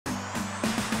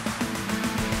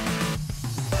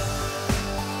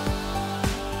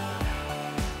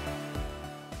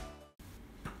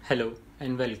Hello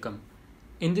and welcome.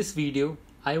 In this video,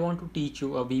 I want to teach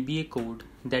you a VBA code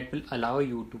that will allow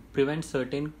you to prevent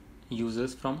certain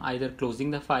users from either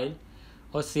closing the file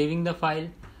or saving the file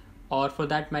or for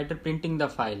that matter printing the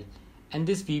file. And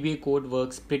this VBA code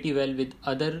works pretty well with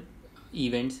other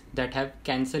events that have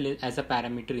cancel as a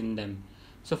parameter in them.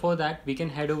 So for that we can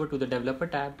head over to the developer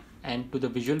tab and to the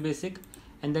Visual Basic,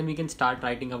 and then we can start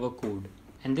writing our code.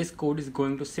 And this code is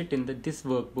going to sit in this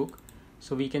workbook.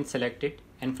 So we can select it,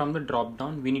 and from the drop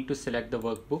down we need to select the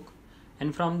workbook,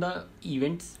 and from the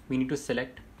events we need to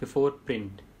select before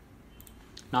print.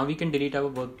 Now we can delete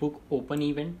our workbook open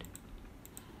event,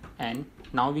 and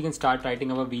now we can start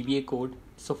writing our VBA code.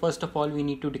 So first of all we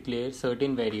need to declare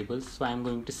certain variables. So I am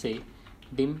going to say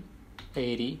dim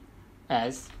array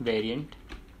as variant,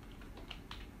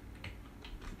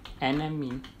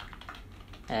 name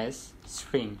as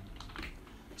string.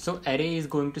 So array is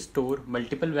going to store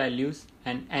multiple values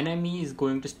and NME is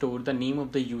going to store the name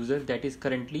of the user that is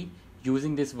currently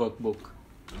using this workbook.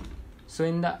 So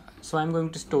I'm going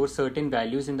to store certain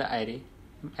values in the array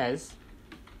as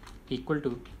equal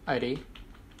to array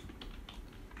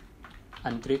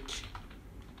Antriksh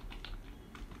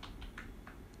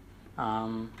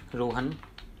Rohan,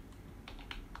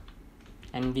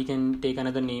 and we can take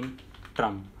another name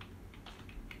Trump.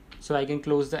 So I can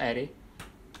close the array.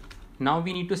 Now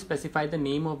we need to specify the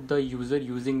name of the user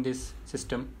using this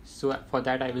system. So for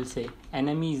that I will say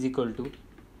NME is equal to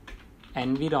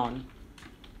environ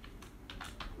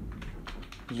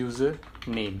user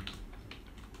name.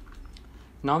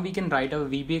 Now we can write our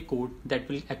VBA code that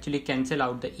will actually cancel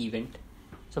out the event.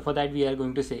 So for that we are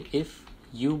going to say if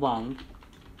ubound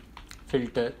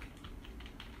filter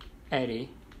array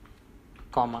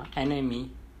comma NME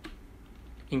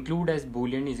include as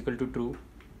boolean is equal to true,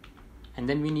 and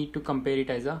then we need to compare it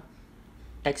as a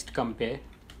text compare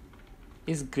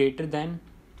is greater than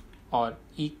or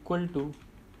equal to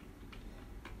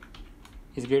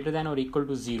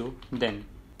 0 then.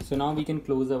 So now we can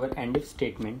close our end if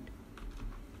statement,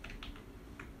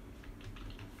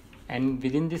 and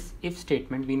within this if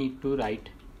statement we need to write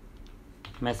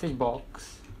message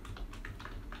box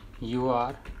you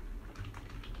are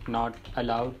not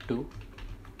allowed to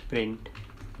print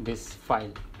this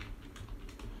file,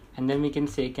 and then we can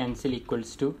say cancel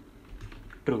equals to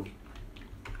true.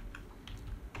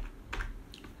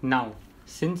 Now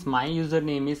since my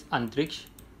username is Antriksh,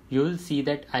 you will see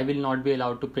that I will not be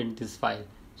allowed to print this file.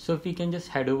 So if we can just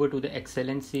head over to the Excel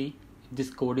and see if this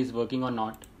code is working or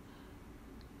not.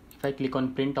 If I click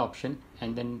on print option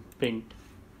and then print,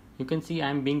 you can see I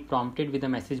am being prompted with a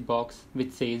message box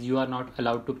which says you are not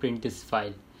allowed to print this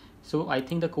file. So I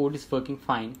think the code is working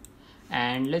fine.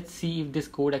 And let's see if this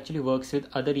code actually works with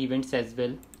other events as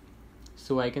well.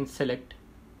 So I can select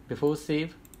before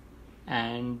save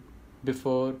and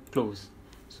before close.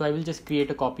 So I will just create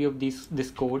a copy of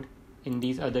this code in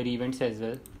these other events as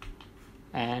well,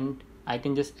 and I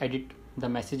can just edit the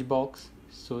message box.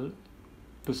 So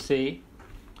to say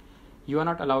you are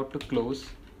not allowed to close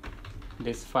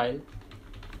this file,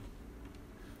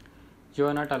 you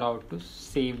are not allowed to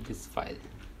save this file.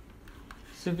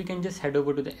 So we can just head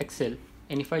over to the Excel,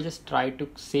 and if I just try to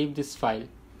save this file,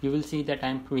 you will see that I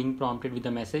am being prompted with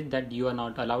a message that you are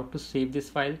not allowed to save this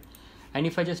file. And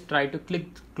if I just try to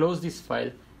close this file,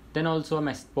 then also a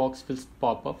message box will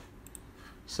pop up.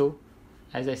 So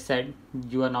as I said,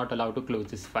 you are not allowed to close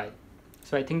this file.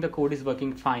 So I think the code is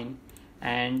working fine,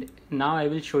 and now I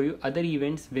will show you other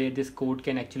events where this code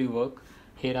can actually work.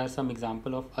 Here are some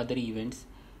examples of other events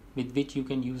with which you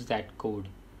can use that code.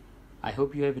 I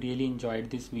hope you have really enjoyed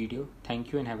this video.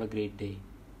 Thank you and have a great day.